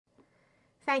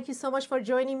Thank you so much for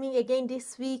joining me again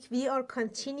this week. We are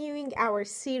continuing our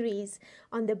series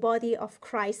on the body of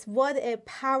Christ. What a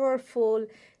powerful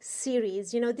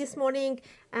series. This morning,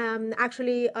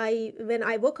 actually, when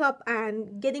I woke up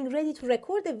and getting ready to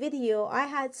record the video, I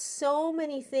had so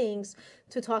many things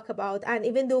to talk about. And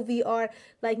even though we are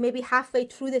like maybe halfway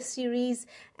through the series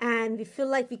and we feel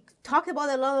like we talked about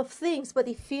a lot of things, but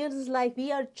it feels like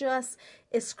we are just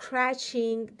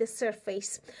scratching the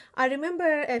surface. I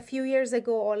remember a few years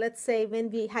ago, or let's say when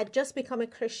we had just become a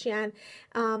Christian,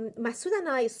 Masood and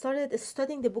I started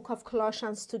studying the book of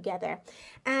Colossians together.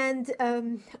 And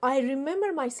I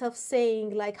remember myself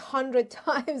saying like 100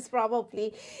 times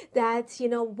probably that,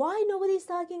 why nobody's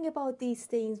talking about these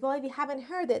things? Why we haven't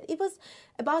heard it? It was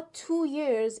about 2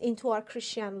 years into our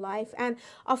Christian life. And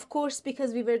of course,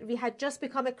 because we had just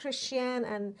become a Christian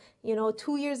and,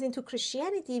 2 years into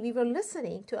Christianity, we were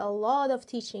listening to a lot of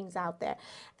teachings out there.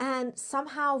 And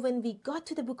somehow when we got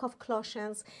to the book of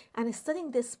Colossians and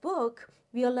studying this book,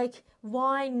 we are like,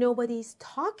 why nobody's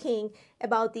talking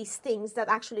about these things that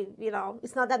actually,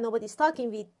 it's not that nobody's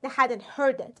talking, we hadn't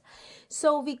heard it.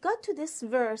 So we got to this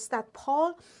verse that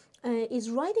Paul is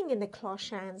writing in the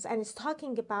Colossians and is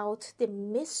talking about the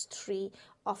mystery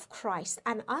of Christ.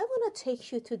 And I want to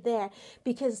take you to there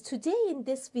because today in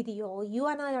this video, you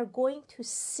and I are going to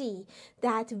see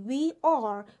that we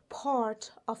are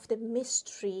part of the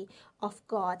mystery of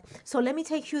God. So let me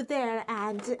take you there.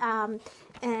 And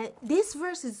this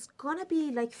verse is going to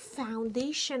be like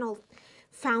foundation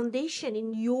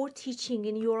in your teaching,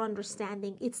 in your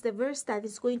understanding. It's the verse that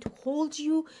is going to hold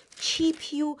you,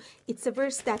 keep you. It's a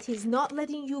verse that is not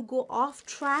letting you go off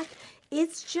track.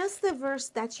 It's just the verse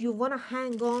that you want to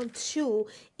hang on to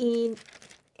in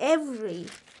every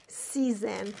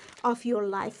season of your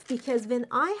life, because when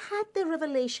I had the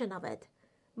revelation of it,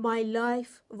 my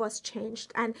life was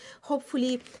changed. And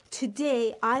hopefully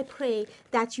today I pray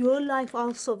that your life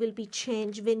also will be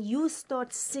changed when you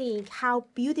start seeing how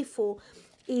beautiful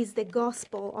is the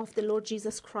gospel of the Lord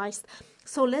Jesus Christ.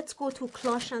 So let's go to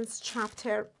Colossians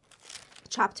chapter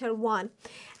 1.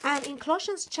 And in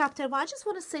Colossians chapter 1, I just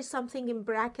want to say something in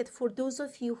bracket for those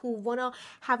of you who want to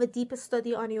have a deeper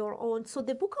study on your own. So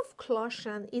the book of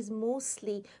Colossians is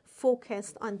mostly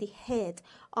focused on the head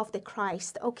of the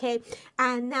Christ, okay?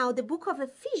 And now the book of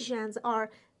Ephesians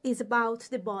is about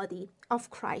the body of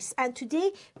Christ. And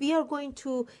today we are going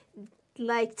to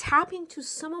like tap into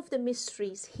some of the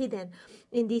mysteries hidden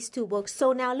in these two books.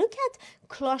 So now look at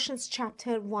Colossians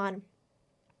chapter 1.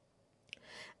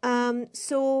 The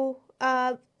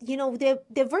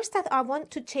verse that I want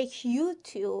to take you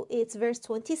to, it's verse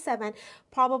 27,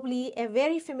 probably a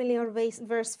very familiar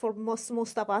verse for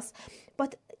most of us,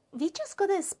 but we just got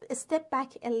to step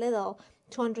back a little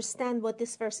to understand what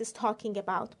this verse is talking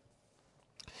about.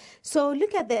 So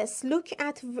look at this. Look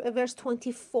at verse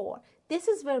 24. This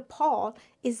is where Paul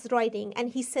is writing,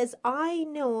 and he says, I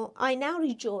now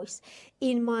rejoice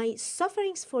in my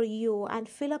sufferings for you and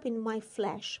fill up in my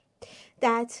flesh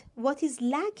that what is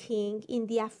lacking in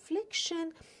the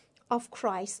affliction of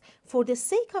Christ for the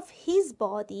sake of his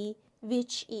body,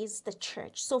 which is the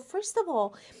church. So first of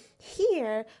all,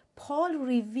 here Paul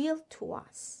revealed to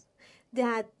us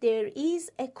that there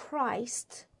is a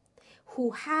Christ who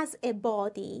has a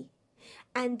body,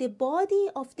 and the body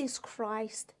of this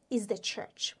Christ is the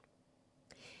church.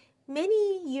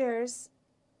 Many years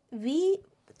we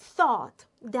thought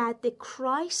that the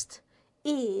Christ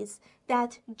is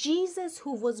that Jesus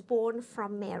who was born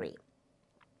from Mary.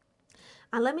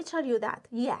 And let me tell you that,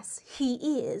 yes, he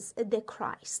is the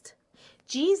Christ.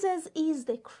 Jesus is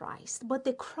the Christ, but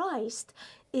the Christ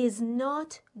is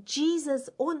not Jesus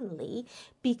only,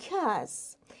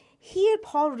 because here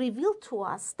Paul revealed to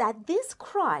us that this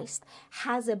Christ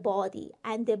has a body,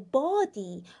 and the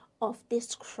body of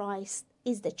this Christ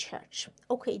is the church.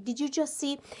 Okay, did you just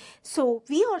see? So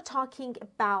we are talking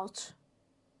about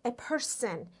a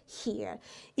person here.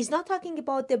 It's not talking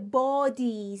about the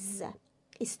bodies.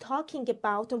 It's talking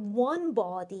about one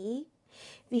body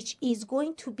which is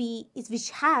going to be, which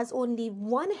has only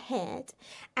one head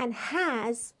and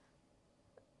has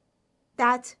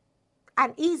that,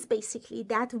 and is basically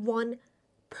that one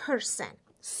person.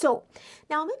 So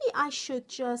now maybe I should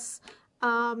just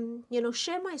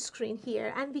share my screen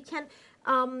here, and we can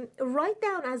write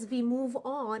down as we move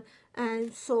on.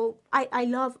 And so I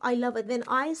love it. When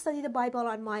I study the Bible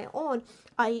on my own,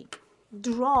 I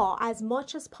draw as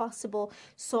much as possible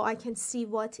so I can see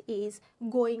what is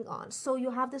going on. So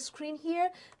you have the screen here.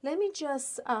 Let me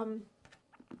just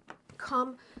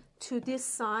come to this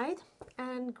side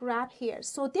and grab here.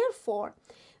 So therefore,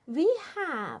 we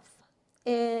have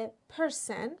a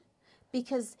person,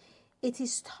 because it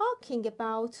is talking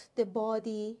about the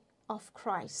body of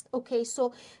Christ. Okay,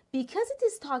 so because it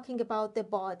is talking about the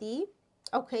body,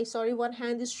 okay, sorry, one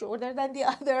hand is shorter than the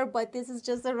other, but this is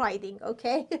just the writing,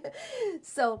 okay?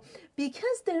 So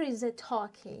because there is a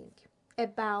talking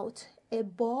about a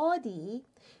body,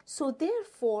 so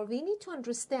therefore we need to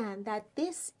understand that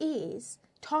this is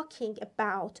talking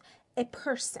about a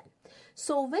person.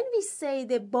 So when we say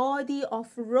the body of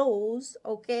Rose,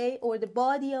 okay, or the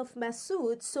body of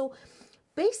Masood, so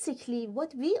basically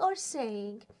what we are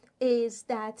saying is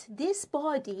that this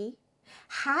body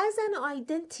has an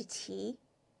identity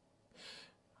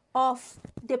of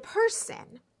the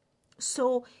person.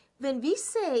 So when we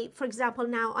say, for example,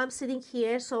 now I'm sitting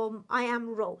here, so I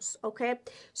am Rose, okay?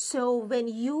 So when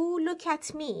you look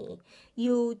at me,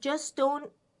 you just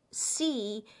don't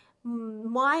see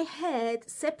my head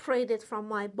separated from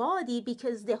my body,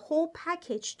 because the whole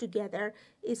package together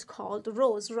is called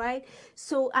Rose, right?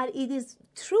 So, and it is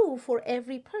true for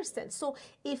every person. So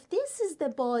if this is the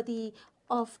body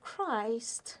of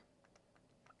Christ,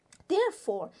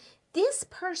 therefore this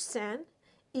person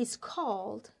is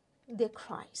called the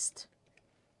Christ.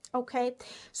 Okay,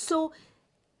 so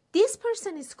this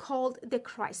person is called the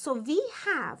Christ. So we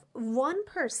have one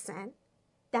person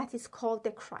that is called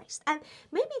the Christ, and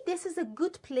maybe this is a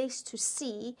good place to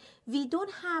see we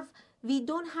don't have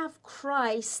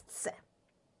Christs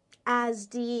as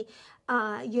the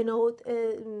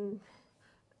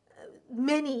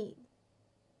many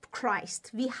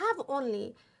Christ. We have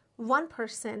only one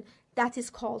person that is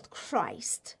called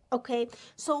Christ. Okay,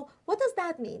 so what does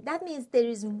that mean? That means there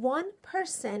is one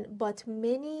person but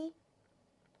many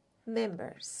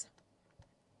members.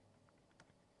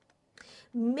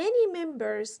 Many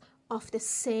members of the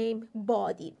same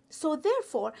body. So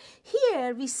therefore,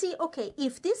 here we see, okay,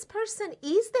 if this person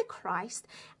is the Christ,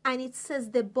 and it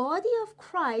says the body of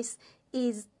Christ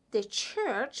is the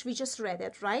church, we just read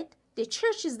it, right? The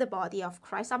church is the body of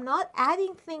Christ. I'm not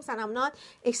adding things and I'm not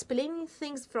explaining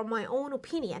things from my own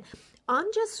opinion. I'm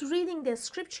just reading the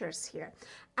scriptures here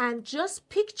and just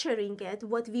picturing it,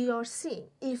 what we are seeing.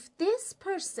 If this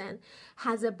person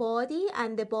has a body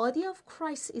and the body of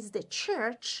Christ is the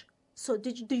church, so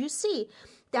do you see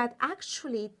that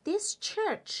actually this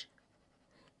church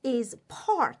is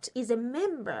a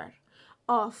member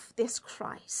of this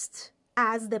Christ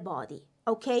as the body,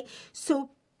 okay?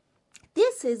 So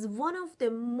this is one of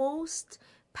the most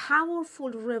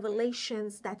powerful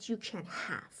revelations that you can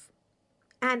have.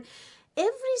 And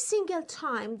every single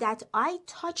time that I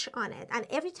touch on it, and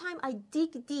every time I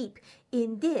dig deep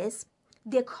in this,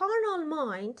 the carnal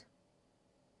mind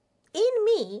in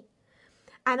me,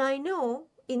 and I know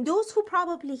in those who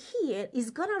probably hear, is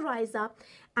gonna rise up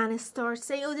and start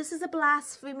saying, oh, this is a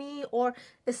blasphemy, or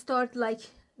start like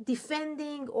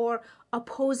defending or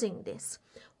opposing this.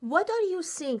 What are you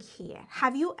seeing here?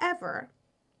 Have you ever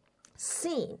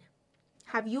seen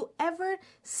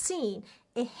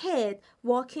a head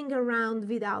walking around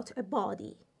without a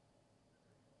body?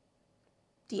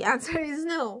 The answer is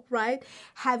no, right?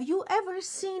 Have you ever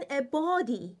seen a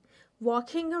body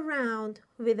walking around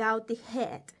without the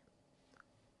head?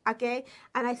 Okay,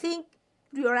 and I think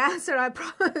your answer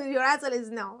is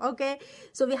no. Okay,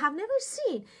 so we have never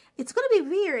seen. It's going to be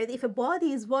weird if a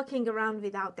body is walking around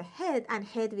without the head and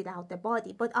head without the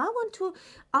body, but I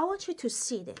want you to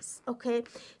see this. Okay,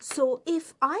 so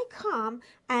if I come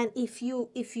and if you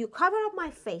cover up my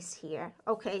face here,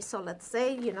 okay, so let's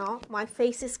say my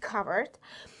face is covered,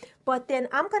 but then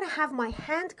I'm going to have my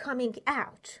hand coming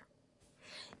out.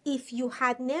 If you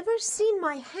had never seen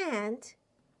my hand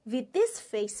with this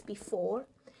face before,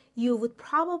 you would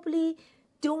probably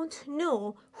don't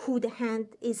know who the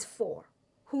hand is for,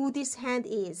 who this hand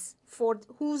is for,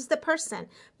 who's the person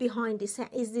behind this hand.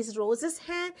 Is this Rose's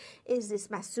hand? Is this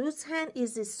Masood's hand?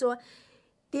 Is this so?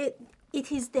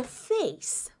 It is the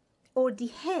face or the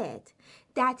head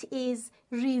that is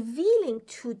revealing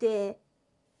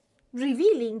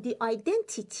the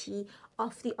identity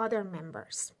of the other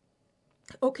members.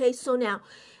 Okay, so now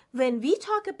when we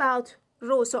talk about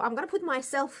Rose, so I'm going to put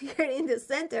myself here in the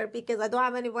center because I don't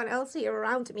have anyone else here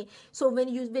around me. So when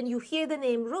you hear the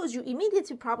name Rose, you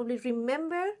immediately probably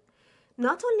remember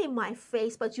not only my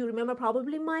face, but you remember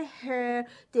probably my hair,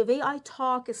 the way I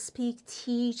talk, speak,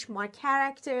 teach, my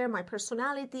character, my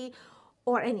personality,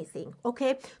 or anything.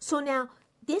 Okay, so now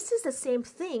this is the same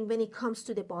thing when it comes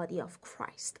to the body of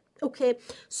Christ. Okay,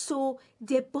 so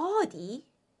the body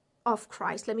of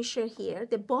Christ, let me share here,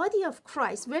 the body of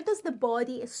Christ, where does the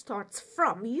body starts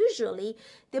from? Usually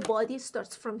the body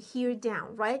starts from here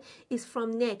down, right? It's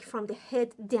from neck, from the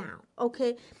head down,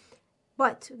 okay?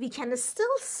 But we can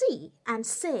still see and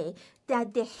say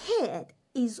that the head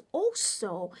is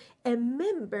also a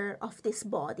member of this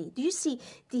body. Do you see?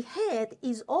 The head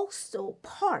is also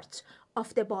part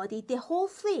of the body. The whole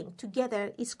thing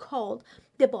together is called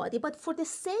the body. But for the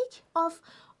sake of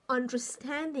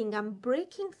understanding and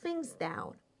breaking things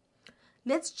down,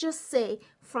 let's just say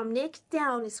from neck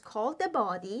down is called the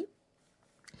body,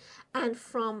 and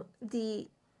from the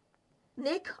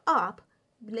neck up,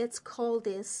 let's call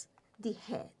this the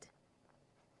head.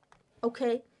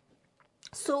 Okay?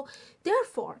 So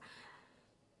therefore,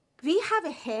 we have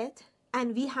a head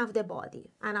and we have the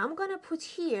body. And I'm going to put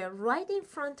here right in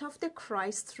front of the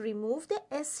Christ, remove the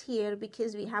S here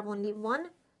because we have only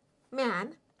one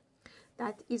man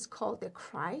that is called the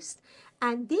Christ.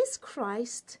 And this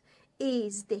Christ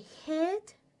is the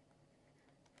head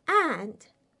and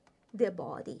the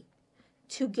body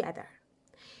together.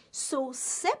 So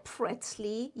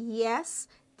separately, yes,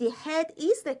 the head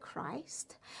is the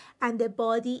Christ and the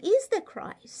body is the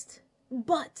Christ.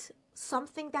 But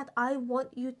something that I want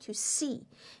you to see,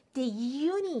 the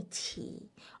unity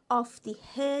of the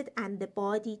head and the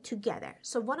body together.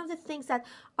 So one of the things that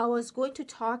I was going to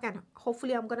talk, and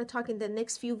hopefully I'm going to talk in the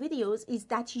next few videos, is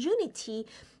that unity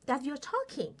that we're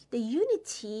talking, the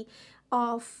unity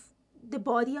of the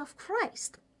body of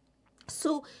Christ.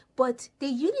 So, but the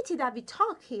unity that we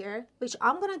talk here, which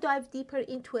I'm going to dive deeper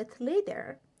into it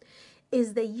later,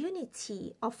 is the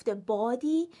unity of the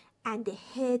body and the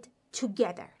head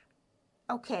together.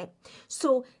 Okay,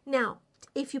 so now,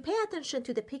 if you pay attention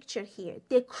to the picture here,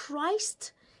 the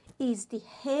Christ is the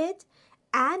head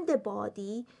and the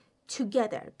body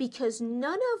together, because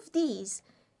none of these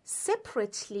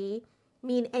separately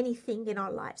mean anything in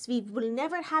our lives. We will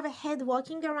never have a head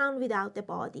walking around without the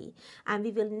body, and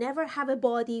we will never have a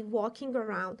body walking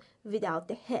around without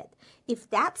the head. If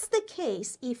that's the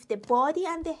case, if the body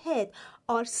and the head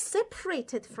are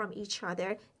separated from each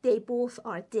other, they both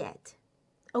are dead.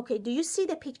 Okay, do you see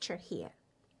the picture here?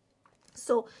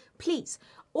 So please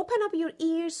open up your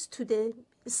ears to the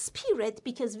Spirit,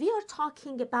 because we are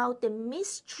talking about the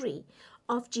mystery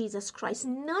of Jesus Christ.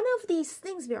 None of these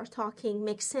things we are talking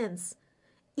make sense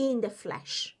in the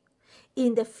flesh.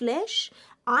 In the flesh,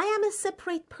 I am a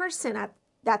separate person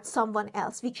that someone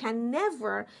else. We can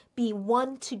never be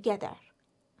one together.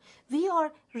 We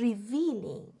are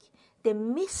revealing the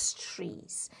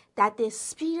mysteries that the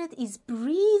Spirit is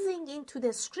breathing into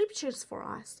the scriptures for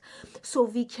us, so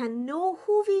we can know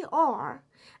who we are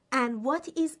and what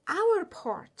is our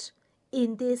part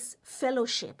in this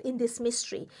fellowship, in this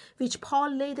mystery, which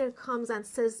Paul later comes and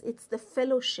says it's the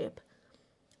fellowship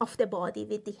of the body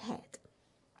with the head.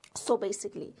 So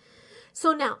basically,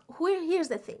 so now here's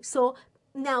the thing. So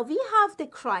now we have the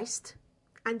Christ,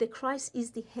 and the Christ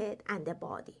is the head and the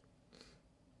body.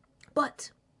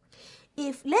 But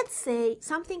if, let's say,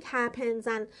 something happens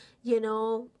and,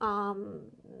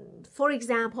 for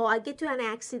example, I get to an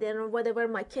accident or whatever,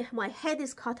 my head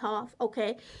is cut off,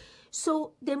 okay?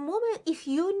 So the moment, if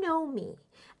you know me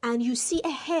and you see a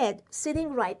head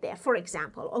sitting right there, for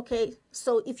example, okay?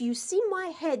 So if you see my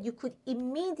head, you could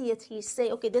immediately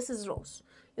say, okay, this is Rose.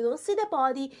 You don't see the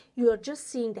body, you're just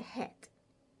seeing the head.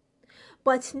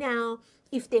 But now,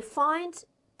 if they find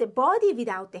the body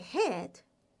without the head,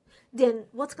 then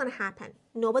what's going to happen?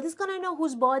 Nobody's going to know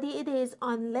whose body it is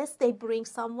unless they bring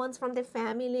someone from the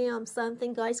family or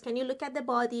something. Guys, can you look at the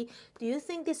body? Do you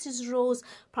think this is Rose?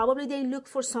 Probably they look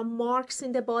for some marks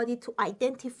in the body to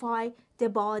identify the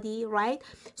body, right?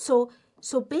 So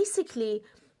basically,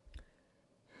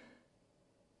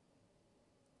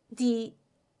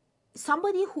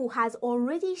 somebody who has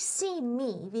already seen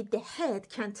me with the head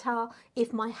can tell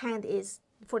if my hand is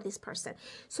for this person.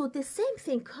 So the same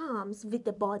thing comes with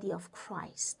the body of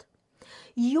Christ.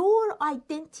 Your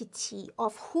identity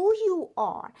of who you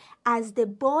are as the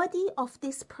body of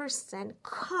this person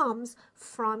comes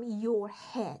from your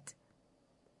head.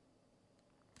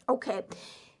 Okay,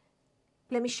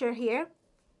 let me share here.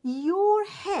 Your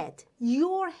head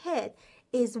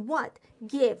is what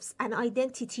gives an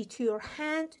identity to your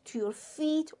hand, to your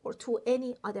feet, or to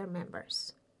any other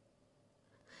members.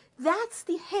 That's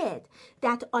the head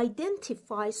that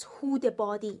identifies who the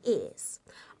body is.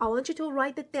 I want you to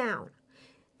write it down.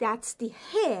 That's the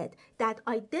head that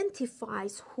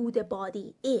identifies who the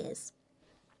body is.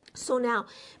 So now,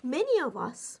 many of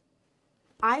us,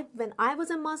 when I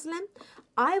was a Muslim,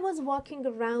 I was walking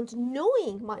around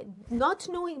not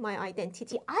knowing my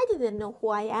identity. I didn't know who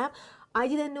I am. I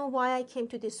didn't know why I came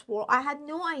to this world. I had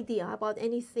no idea about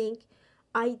anything.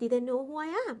 I didn't know who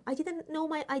I am. I didn't know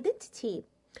my identity.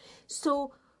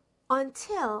 So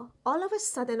until all of a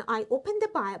sudden I opened the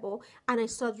Bible and I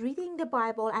started reading the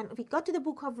Bible, and we got to the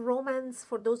book of Romans,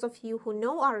 for those of you who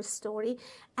know our story,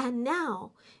 and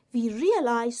now we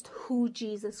realized who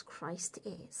Jesus Christ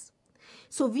is.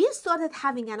 So we started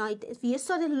having an idea, we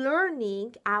started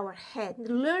learning our head,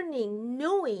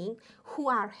 knowing who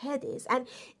our head is. And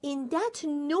in that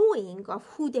knowing of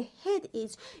who the head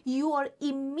is, you are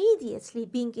immediately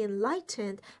being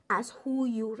enlightened as who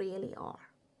you really are.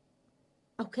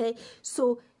 Okay,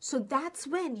 so that's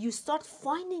when you start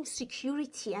finding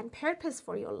security and purpose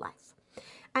for your life.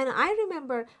 And I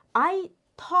remember I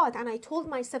thought, and I told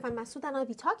myself, and Masood and I,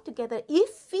 we talked together,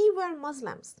 if we were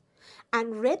Muslims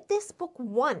and read this book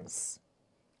once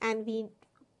and we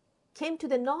came to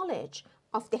the knowledge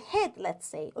of the head, let's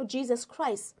say, or Jesus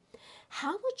Christ,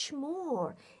 how much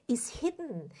more is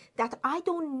hidden that I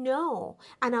don't know,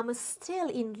 and I'm still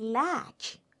in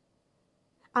lack.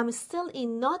 I'm still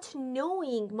in not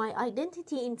knowing my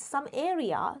identity in some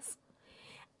areas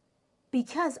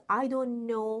because I don't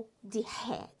know the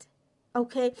head.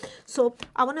 Okay, so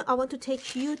I want to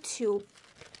take you to,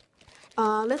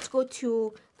 let's go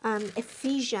to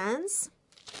Ephesians.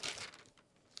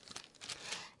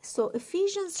 So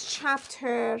Ephesians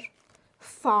chapter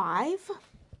 5.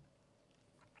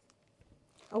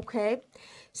 Okay,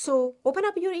 so open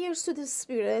up your ears to the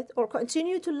Spirit, or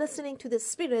continue to listening to the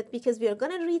Spirit, because we are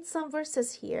going to read some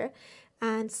verses here,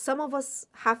 and some of us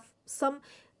have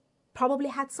probably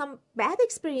had some bad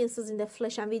experiences in the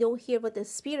flesh and we don't hear what the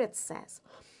Spirit says.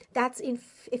 That's in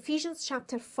Ephesians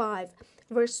chapter 5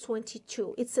 verse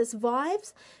 22. It says,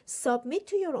 wives, submit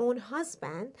to your own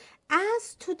husband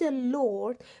as to the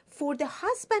Lord, for the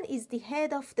husband is the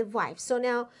head of the wife. So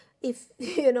now, if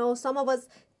some of us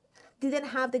didn't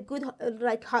have the good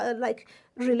like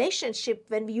relationship,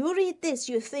 when you read this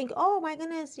you think, oh my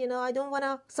goodness, I don't want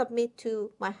to submit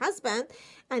to my husband.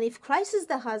 And if Christ is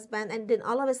the husband, and then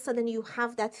all of a sudden you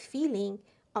have that feeling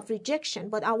of rejection.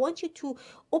 But I want you to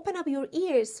open up your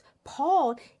ears.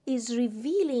 Paul is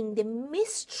revealing the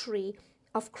mystery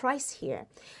of Christ here.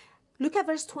 Look at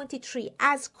verse 23.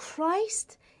 As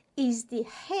Christ is the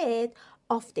head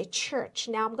of the church.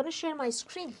 Now I'm going to share my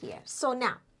screen here.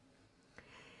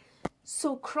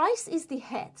 So Christ is the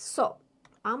head. So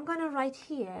I'm going to write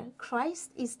here,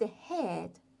 Christ is the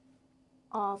head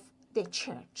of the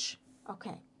church.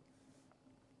 Okay.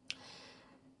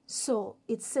 So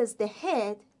it says the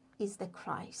head is the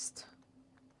Christ.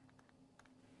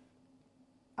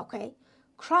 Okay.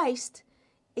 Christ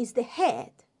is the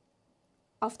head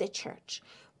of the church.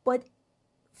 But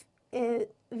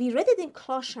we read it in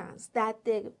Colossians that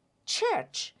the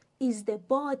church is the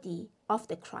body of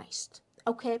the Christ.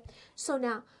 Okay, so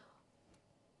now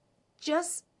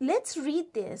just let's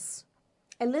read this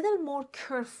a little more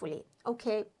carefully.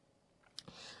 Okay,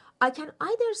 I can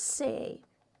either say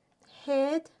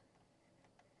head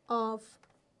of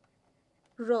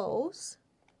Rose,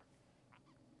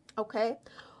 okay,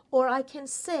 or I can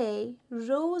say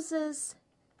Rose's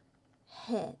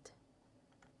head.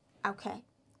 Okay,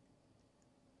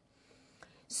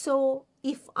 so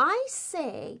if I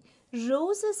say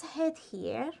Rose's head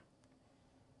here,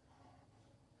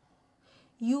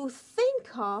 you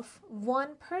think of one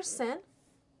person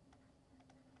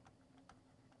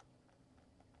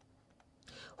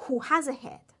who has a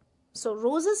head. So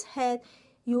Rose's head,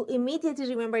 you immediately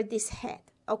remember this head,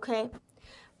 okay?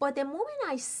 But the moment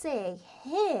I say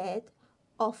head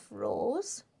of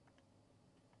Rose,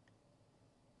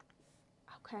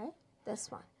 okay, this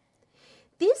one,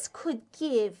 this could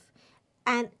give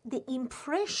the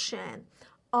impression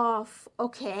of,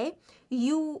 okay,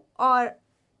 you are,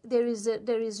 there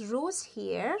is Rose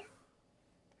here,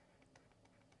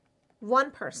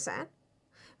 one person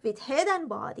with head and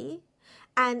body,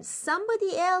 and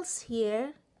somebody else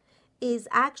here is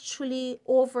actually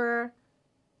over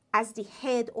as the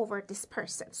head over this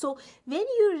person. So when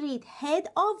you read head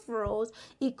of Rose,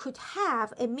 it could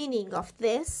have a meaning of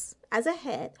this as a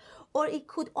head, or it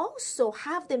could also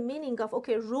have the meaning of,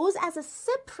 okay, Rose as a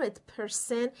separate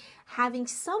person having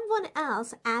someone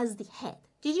else as the head.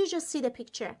 Did you just see the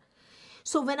picture?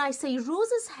 So when I say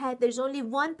Rose's head, there's only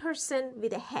one person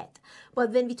with a head.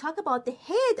 But when we talk about the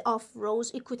head of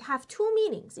Rose, it could have two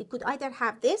meanings. It could either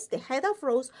have this, the head of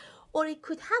Rose, or it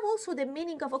could have also the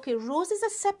meaning of, okay, Rose is a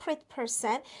separate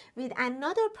person with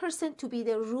another person to be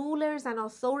the rulers and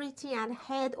authority and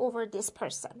head over this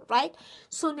person, right?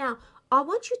 So now I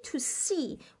want you to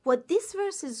see what this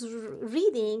verse is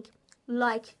reading,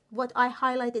 like what I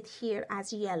highlighted here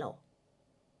as yellow.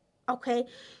 Okay,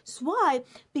 so why?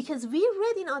 Because we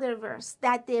read in other verse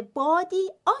that the body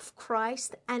of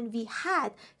Christ, and we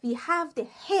have the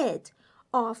head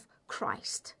of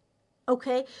Christ.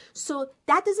 Okay, so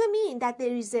that doesn't mean that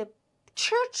there is a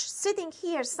church sitting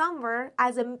here somewhere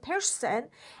as a person,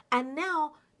 and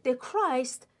now the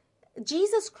Christ,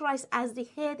 Jesus Christ as the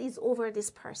head is over this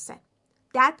person.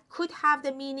 That could have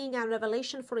the meaning and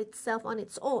revelation for itself on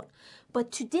its own.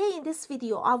 But today in this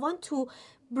video, I want to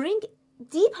bring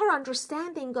deeper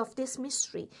understanding of this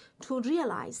mystery to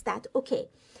realize that, okay,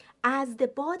 as the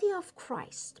body of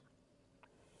Christ,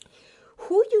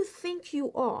 who you think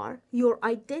you are, your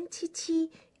identity,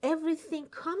 everything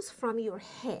comes from your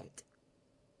head.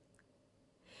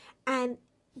 And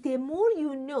the more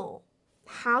you know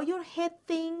how your head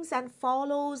thinks and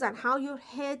follows and how your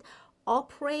head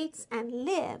operates and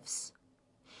lives,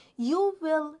 you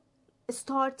will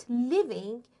start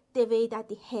living the way that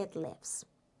the head lives.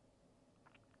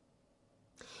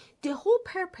 The whole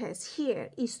purpose here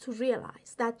is to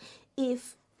realize that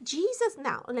if Jesus,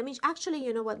 now let me actually,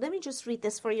 you know what, let me just read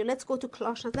this for you. Let's go to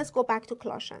Colossians. Let's go back to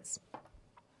Colossians.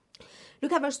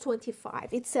 Look at verse 25.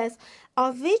 It says,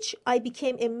 of which I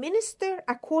became a minister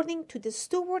according to the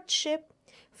stewardship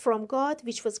from God,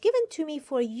 which was given to me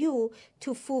for you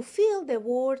to fulfill the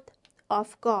word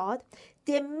of God,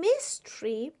 the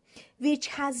mystery which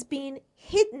has been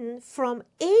hidden from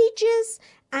ages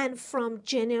and from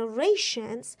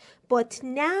generations, but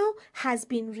now has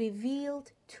been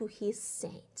revealed to his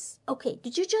saints. Okay,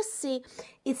 did you just see?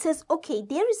 It says, okay,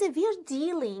 we are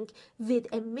dealing with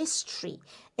a mystery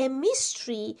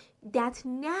that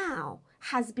now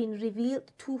has been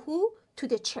revealed to who? To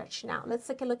the church. Now, let's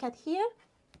take a look at here.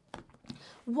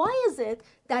 Why is it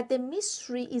that the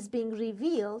mystery is being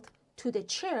revealed to the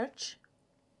church?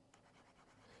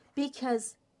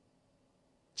 Because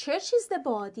church is the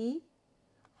body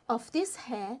of this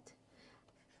head,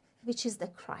 which is the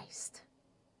Christ.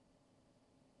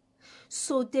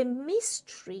 So the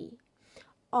mystery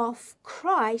of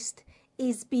Christ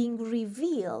is being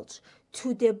revealed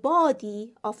to the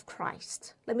body of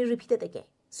Christ. Let me repeat it again.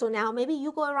 So now maybe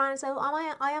you go around and say,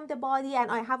 oh, I am the body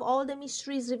and I have all the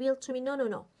mysteries revealed to me.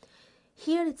 No.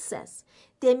 Here it says,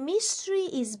 the mystery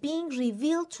is being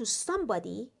revealed to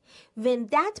somebody when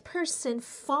that person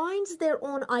finds their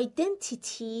own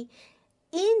identity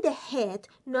in the head,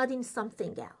 not in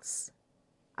something else.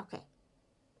 Okay.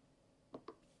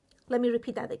 Let me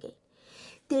repeat that again.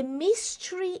 The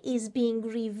mystery is being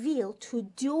revealed to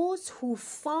those who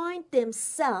find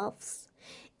themselves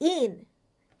in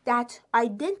that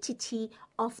identity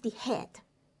of the head.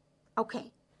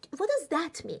 Okay, what does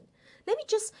that mean? Let me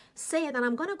just say it, and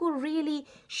I'm going to go really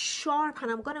sharp,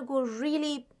 and I'm going to go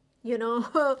really,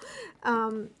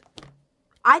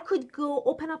 I could go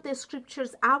open up the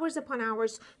scriptures hours upon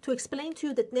hours to explain to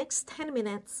you the next 10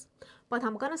 minutes, but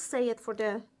I'm going to say it for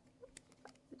the,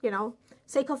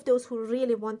 sake of those who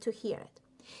really want to hear it.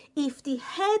 If the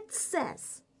head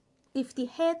says,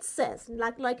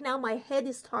 like now my head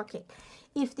is talking,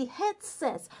 if the head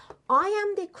says, I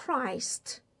am the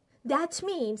Christ, that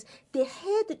means the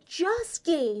head just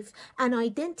gave an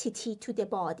identity to the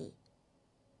body.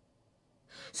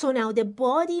 So now the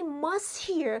body must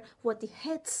hear what the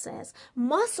head says,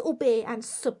 must obey and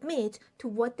submit to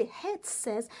what the head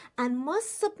says, and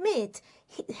must submit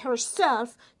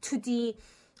herself to the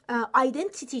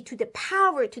identity, to the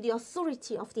power, to the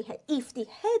authority of the head. If the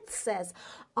head says,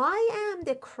 I am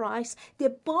the Christ, the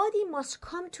body must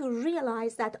come to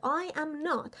realize that I am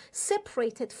not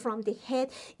separated from the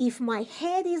head. If my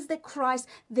head is the Christ,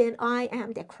 then I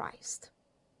am the Christ.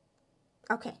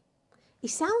 Okay. It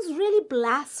sounds really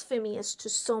blasphemous to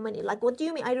so many. Like, what do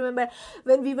you mean? I remember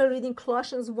when we were reading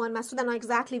Colossians 1, Masood and I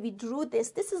exactly, we drew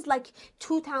this. This is like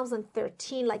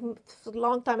 2013, like a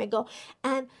long time ago.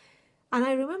 And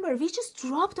I remember we just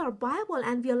dropped our Bible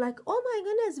and we are like, oh my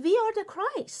goodness, we are the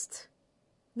Christ.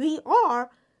 We are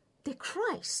the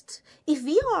Christ. If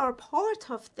we are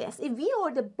part of this, if we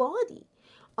are the body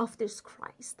of this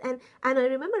Christ. And I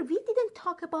remember we didn't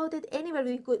talk about it anywhere.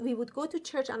 We would go to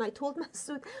church, and I told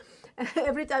Masood,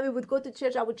 every time we would go to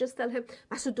church, I would just tell him,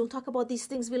 Masood, don't talk about these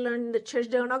things we learned in the church.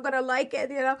 They're not going to like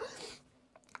it,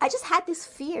 I just had this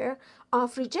fear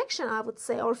of rejection, I would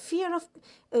say, or fear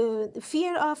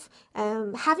of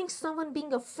having someone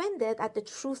being offended at the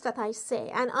truth that I say.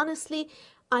 And honestly,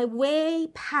 I way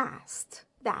past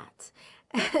that,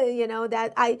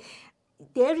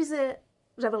 there is a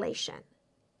revelation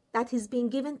that is being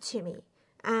given to me.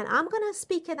 And I'm going to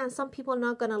speak it, and some people are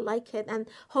not going to like it. And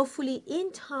hopefully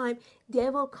in time, they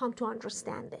will come to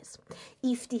understand this.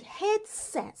 If the head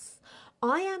says,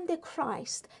 I am the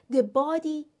Christ, the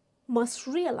body must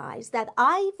realize that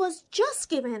I was just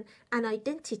given an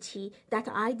identity that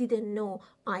I didn't know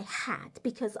I had,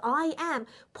 because I am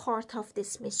part of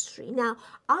this mystery. Now,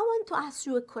 I want to ask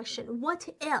you a question. What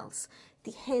else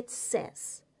the head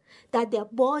says that their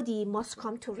body must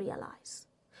come to realize?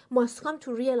 Must come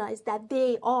to realize that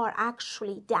they are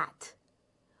actually that.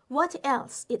 What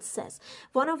else it says?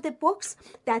 One of the books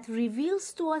that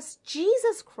reveals to us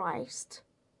Jesus Christ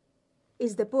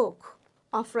is the book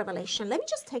of Revelation. Let me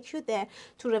just take you there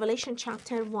to Revelation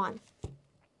chapter 1.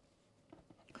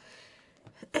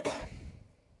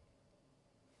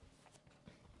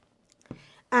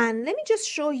 And let me just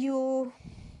show you,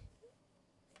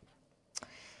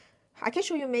 I can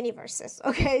show you many verses.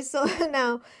 Okay, so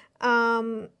now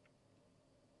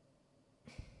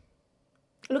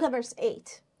look at verse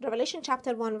 8. Revelation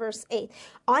chapter 1 verse 8.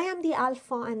 I am the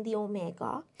Alpha and the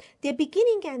Omega, the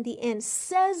beginning and the end,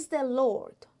 says the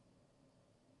Lord.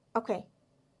 Okay.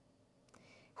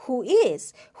 Who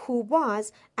is, who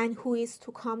was, and who is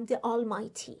to come, the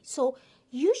Almighty. So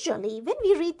usually when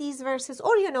we read these verses,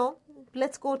 or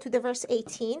let's go to the verse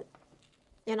 18.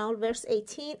 Verse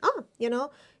 18.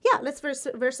 Let's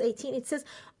verse 18. It says,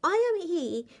 I am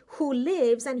he who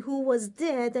lives and who was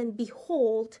dead, and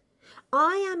behold,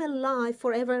 I am alive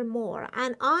forevermore,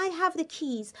 and I have the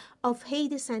keys of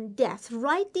Hades and death.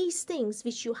 Write these things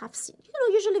which you have seen.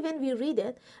 Usually when we read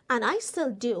it, and I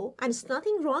still do, and it's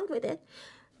nothing wrong with it,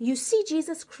 you see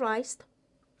Jesus Christ,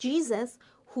 Jesus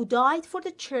who died for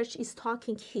the church, is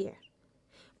talking here.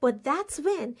 But that's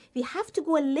when we have to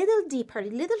go a little deeper, a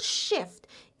little shift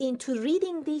into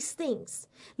reading these things,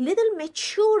 little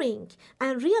maturing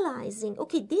and realizing,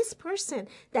 okay, this person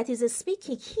that is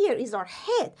speaking here is our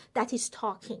head that is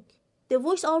talking. The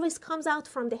voice always comes out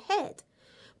from the head,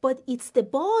 but it's the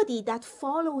body that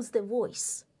follows the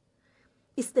voice.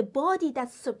 It's the body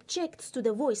that subjects to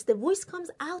the voice. The voice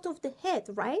comes out of the head,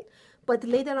 right? But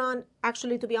later on,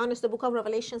 actually, to be honest, the book of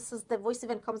Revelation says the voice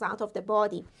even comes out of the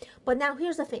body. But now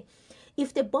here's the thing.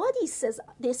 If the body says,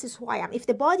 this is who I am. If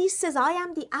the body says, I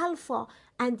am the Alpha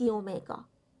and the Omega.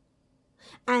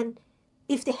 And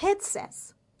if the head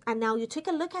says, and now you take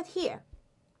a look at here.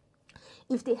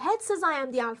 If the head says, I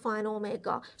am the Alpha and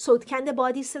Omega, so can the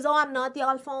body says, oh, I'm not the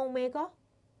Alpha and Omega?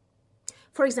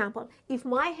 For example, if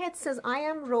my head says, I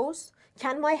am Rose,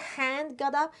 can my hand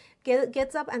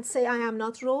gets up and say, I am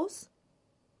not Rose?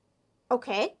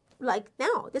 Okay,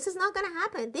 no, this is not going to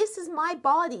happen. This is my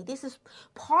body. This is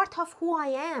part of who I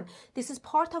am. This is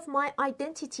part of my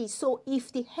identity. So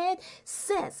if the head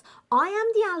says, I am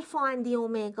the Alpha and the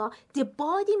Omega, the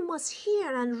body must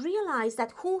hear and realize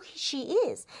that who she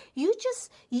is. You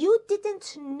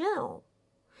didn't know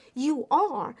you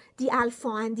are the Alpha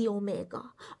and the Omega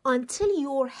until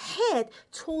your head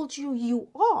told you you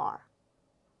are.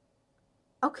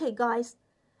 Okay, guys,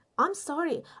 I'm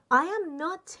sorry. I am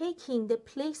not taking the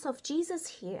place of Jesus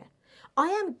here. I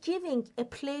am giving a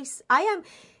place. I am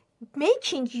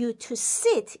making you to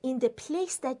sit in the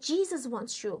place that Jesus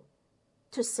wants you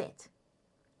to sit.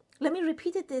 Let me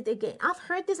repeat it again. I've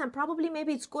heard this, and probably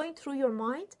maybe it's going through your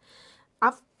mind.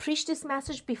 I've preached this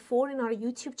message before in our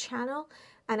YouTube channel,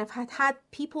 and I've had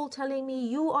people telling me,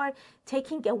 you are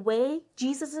taking away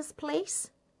Jesus's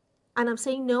place. And I'm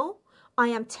saying, no, I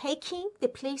am taking the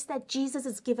place that Jesus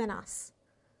has given us.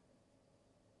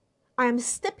 I am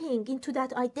stepping into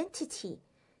that identity.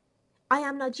 I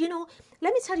am not,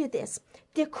 let me tell you this.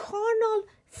 The carnal,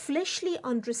 fleshly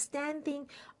understanding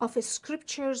of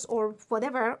scriptures or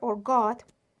whatever, or God,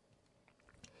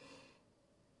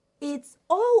 it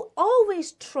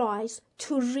always tries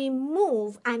to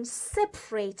remove and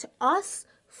separate us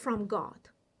from God.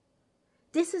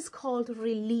 This is called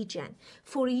religion.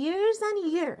 For years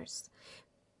and years,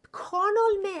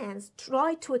 carnal man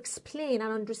tried to explain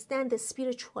and understand the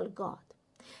spiritual God.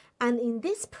 And in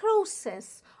this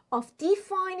process of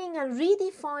defining and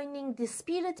redefining the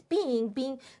spirit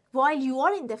being while you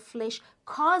are in the flesh,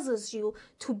 causes you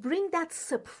to bring that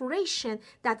separation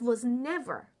that was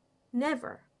never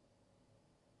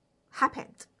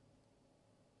happened.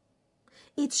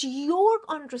 It's your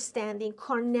understanding,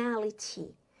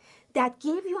 carnality, that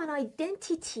gave you an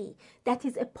identity that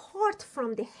is apart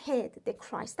from the head, the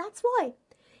Christ. That's why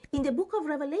in the book of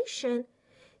Revelation,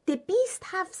 the beast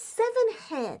have 7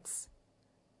 heads.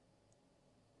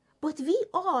 But we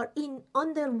are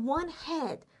under one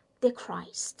head, the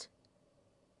Christ.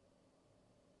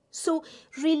 So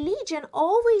religion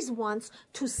always wants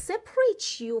to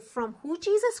separate you from who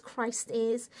Jesus Christ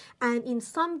is, and in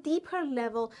some deeper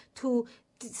level to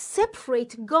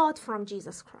separate God from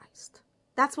Jesus Christ.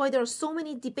 That's why there are so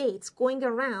many debates going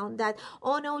around that,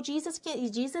 oh no, Jesus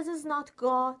is not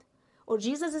God, or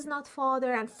Jesus is not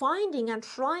Father, and finding and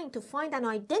trying to find an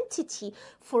identity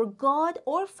for God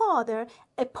or Father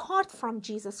apart from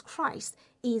Jesus Christ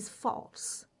is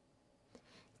false.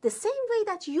 The same way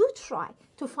that you try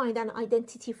to find an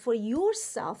identity for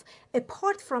yourself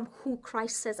apart from who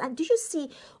Christ says. And do you see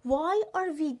why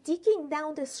are we digging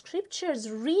down the scriptures,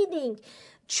 reading,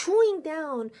 chewing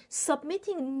down,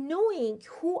 submitting, knowing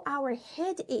who our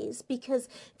head is? Because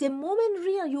the moment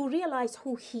you realize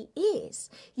who he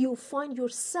is, you find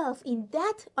yourself in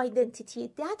that identity,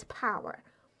 that power.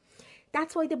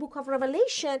 That's why the book of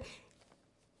Revelation,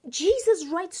 Jesus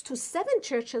writes to 7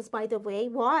 churches, by the way.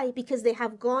 Why? Because they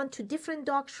have gone to different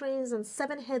doctrines and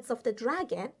 7 heads of the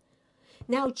dragon.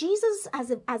 Now Jesus,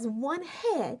 as one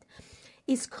head,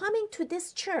 is coming to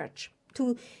this church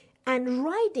and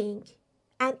writing,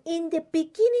 and in the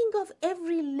beginning of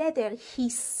every letter, he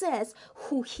says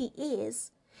who he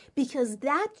is, because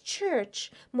that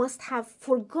church must have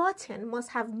forgotten, must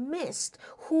have missed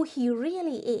who he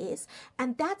really is,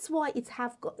 and that's why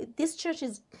this church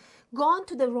is gone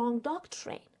to the wrong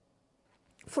doctrine.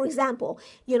 For example,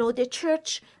 the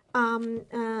church,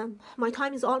 my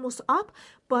time is almost up,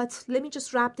 but let me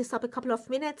just wrap this up a couple of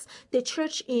minutes. The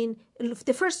church in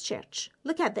the first church,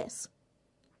 look at this.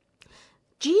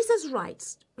 Jesus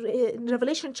writes in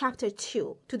Revelation chapter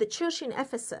 2 to the church in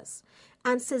Ephesus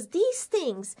and says, these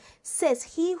things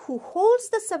says he who holds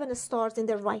the 7 stars in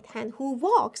the right hand, who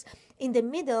walks in the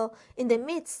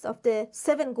midst of the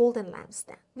 7 golden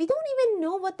lampstands. We don't even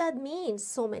know what that means,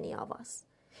 so many of us.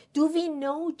 Do we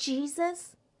know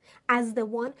Jesus as the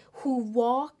one who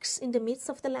walks in the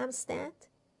midst of the lampstand?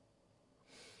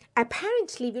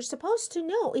 Apparently, we're supposed to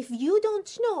know. If you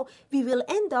don't know, we will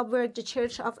end up where the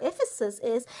church of Ephesus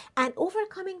is, and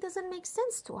overcoming doesn't make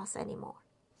sense to us anymore.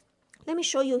 Let me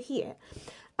show you here.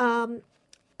 Look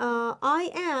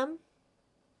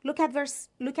at verse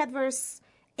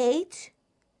 8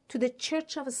 to the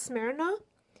church of Smyrna.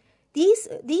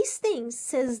 These things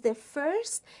says the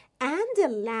first and the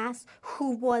last,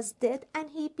 who was dead and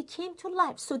he became to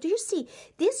life. So do you see,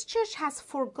 this church has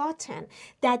forgotten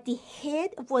that the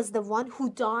head was the one who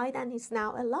died and is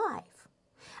now alive.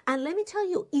 And let me tell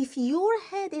you, if your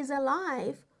head is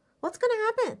alive, what's going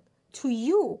to happen to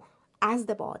you as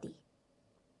the body?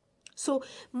 So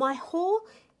my whole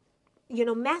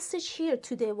message here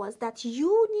today was that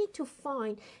you need to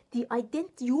find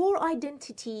your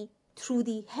identity through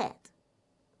the head.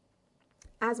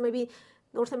 As maybe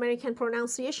North American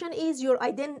pronunciation is your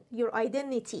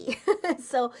identity.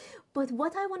 So, but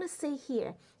what I want to say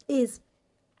here is,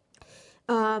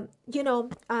 I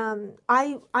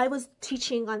was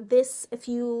teaching on this a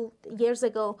few years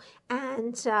ago,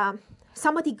 and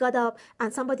somebody got up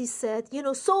and somebody said,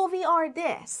 so we are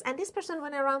this, and this person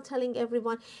went around telling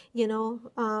everyone,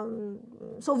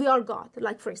 so we are God,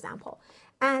 like, for example,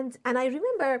 and I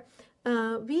remember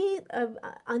on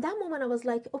that moment I was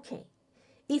like, okay,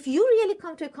 if you really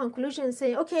come to a conclusion and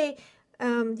say, okay,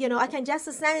 I can just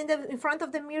stand in front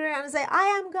of the mirror and say, I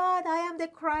am God, I am the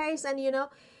Christ, and you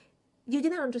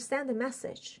didn't understand the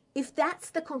message. If that's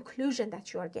the conclusion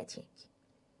that you are getting.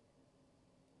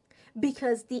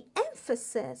 Because the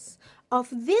emphasis of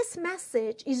this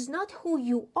message is not who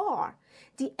you are.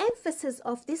 The emphasis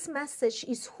of this message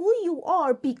is who you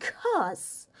are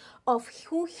because of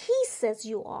who he says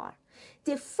you are.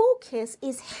 The focus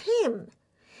is him,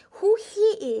 who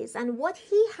he is and what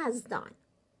he has done,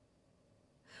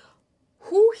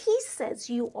 who he says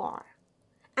you are.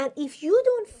 And if you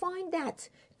don't find that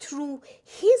through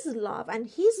his love and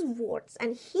his words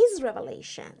and his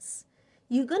revelations,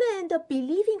 you're going to end up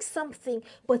believing something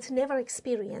but never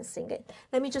experiencing it.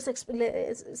 Let me just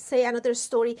say another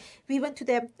story. We went to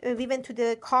the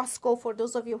Costco. For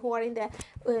those of you who are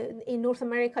in North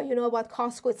America, you know about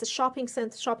Costco. It's a shopping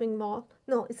center, shopping mall.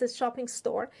 No, it's a shopping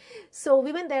store. So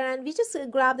we went there and we just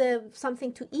grabbed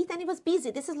something to eat, and it was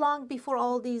busy. This is long before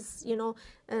all these,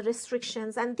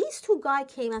 restrictions. And these 2 guys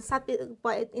came and sat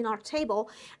in our table,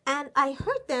 and I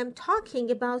heard them talking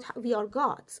about how we are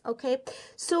gods. Okay,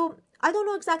 so I don't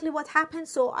know exactly what happened.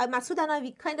 So Masood and I,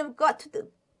 we kind of got to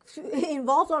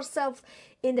involve ourselves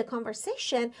in the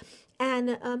conversation,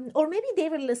 and or maybe they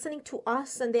were listening to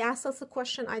us and they asked us a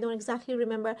question. I don't exactly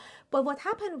remember. But what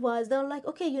happened was they were like,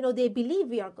 okay, they believe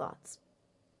we are gods.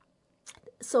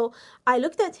 So I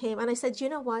looked at him and I said, you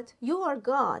know what? You are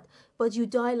God, but you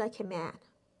die like a man.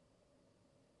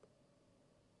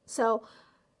 So,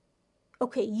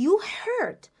 okay, you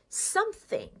heard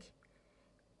something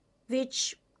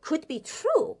which could be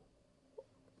true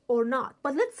or not,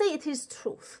 but let's say it is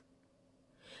truth.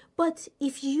 But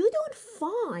if you don't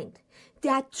find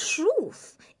that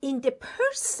truth in the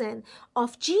person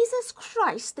of Jesus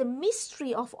Christ, the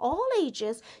mystery of all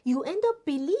ages, you end up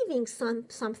believing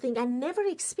something and never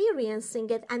experiencing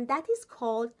it, and that is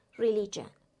called religion.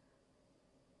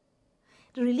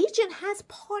 Religion has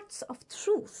parts of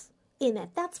truth in it.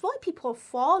 That's why people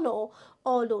follow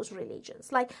all those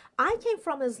religions. Like, I came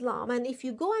from Islam, and if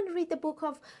you go and read the book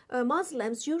of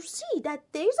Muslims, you see that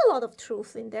there's a lot of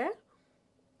truth in there.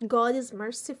 God is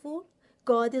merciful,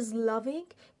 God is loving,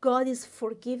 God is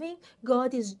forgiving,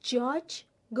 God is judge,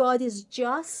 God is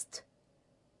just.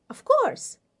 Of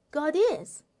course, God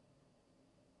is.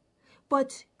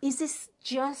 But is this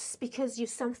just because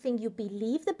something you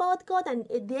believed about God and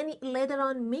then later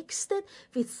on mixed it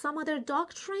with some other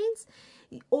doctrines,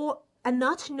 or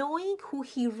not knowing who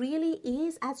He really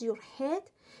is as your head?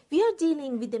 We are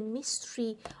dealing with the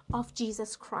mystery of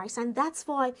Jesus Christ, and that's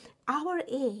why our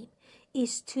aim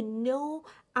is to know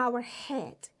our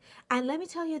head. And let me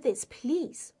tell you this,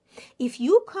 please, if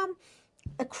you come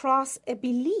across a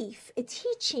belief, a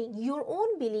teaching, your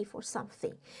own belief or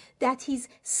something that is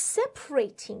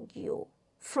separating you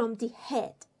from the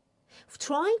head,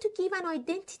 trying to give an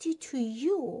identity to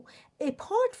you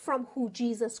apart from who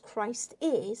Jesus Christ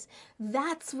is,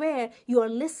 that's where you are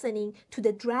listening to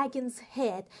the dragon's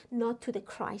head, not to the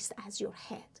Christ as your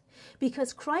head.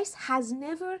 Because Christ has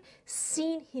never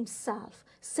seen himself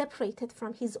separated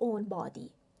from his own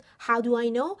body. How do I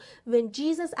know? When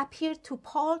Jesus appeared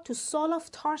to Saul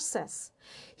of Tarsus,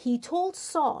 he told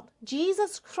Saul,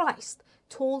 Jesus Christ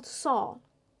told Saul,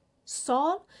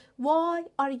 Saul, why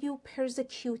are you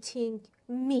persecuting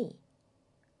me?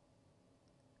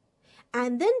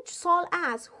 And then Saul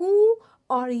asked, who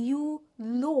are you,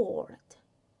 Lord?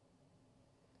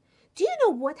 Do you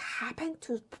know what happened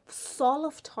to Saul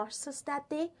of Tarsus that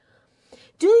day?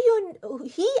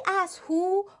 He asked,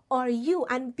 who are you?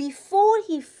 And before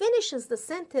he finishes the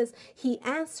sentence, he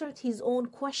answered his own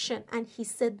question and he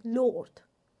said, Lord.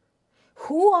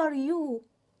 Who are you,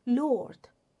 Lord?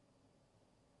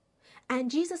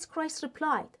 And Jesus Christ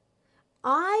replied,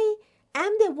 I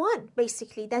am the one,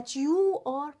 basically, that you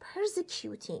are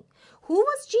persecuting. Who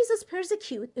was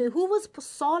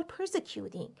Saul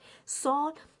persecuting?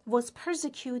 Saul was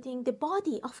persecuting the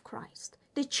body of Christ,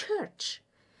 the church.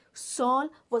 Saul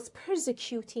was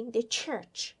persecuting the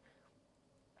church.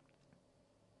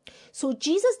 So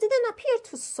Jesus didn't appear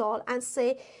to Saul and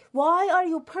say, why are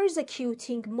you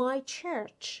persecuting my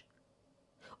church?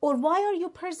 Or why are you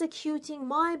persecuting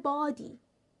my body?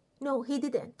 No, he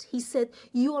didn't. He said,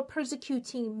 you are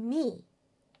persecuting me.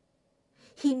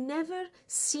 He never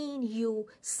seen you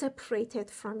separated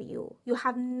from you. You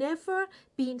have never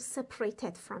been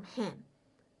separated from him.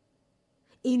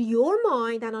 In your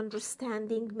mind and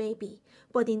understanding, maybe,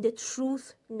 but in the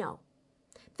truth, no.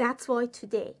 That's why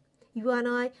today, you and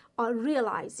I are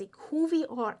realizing who we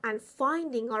are and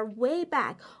finding our way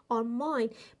back, our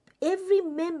mind. Every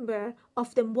member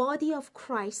of the body of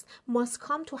Christ must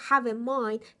come to have a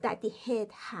mind that the head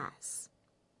has.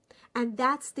 And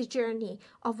that's the journey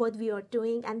of what we are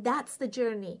doing, and that's the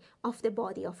journey of the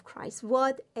body of Christ.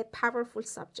 What a powerful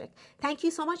subject. Thank you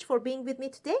so much for being with me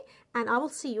today, and I will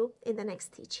see you in the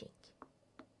next teaching.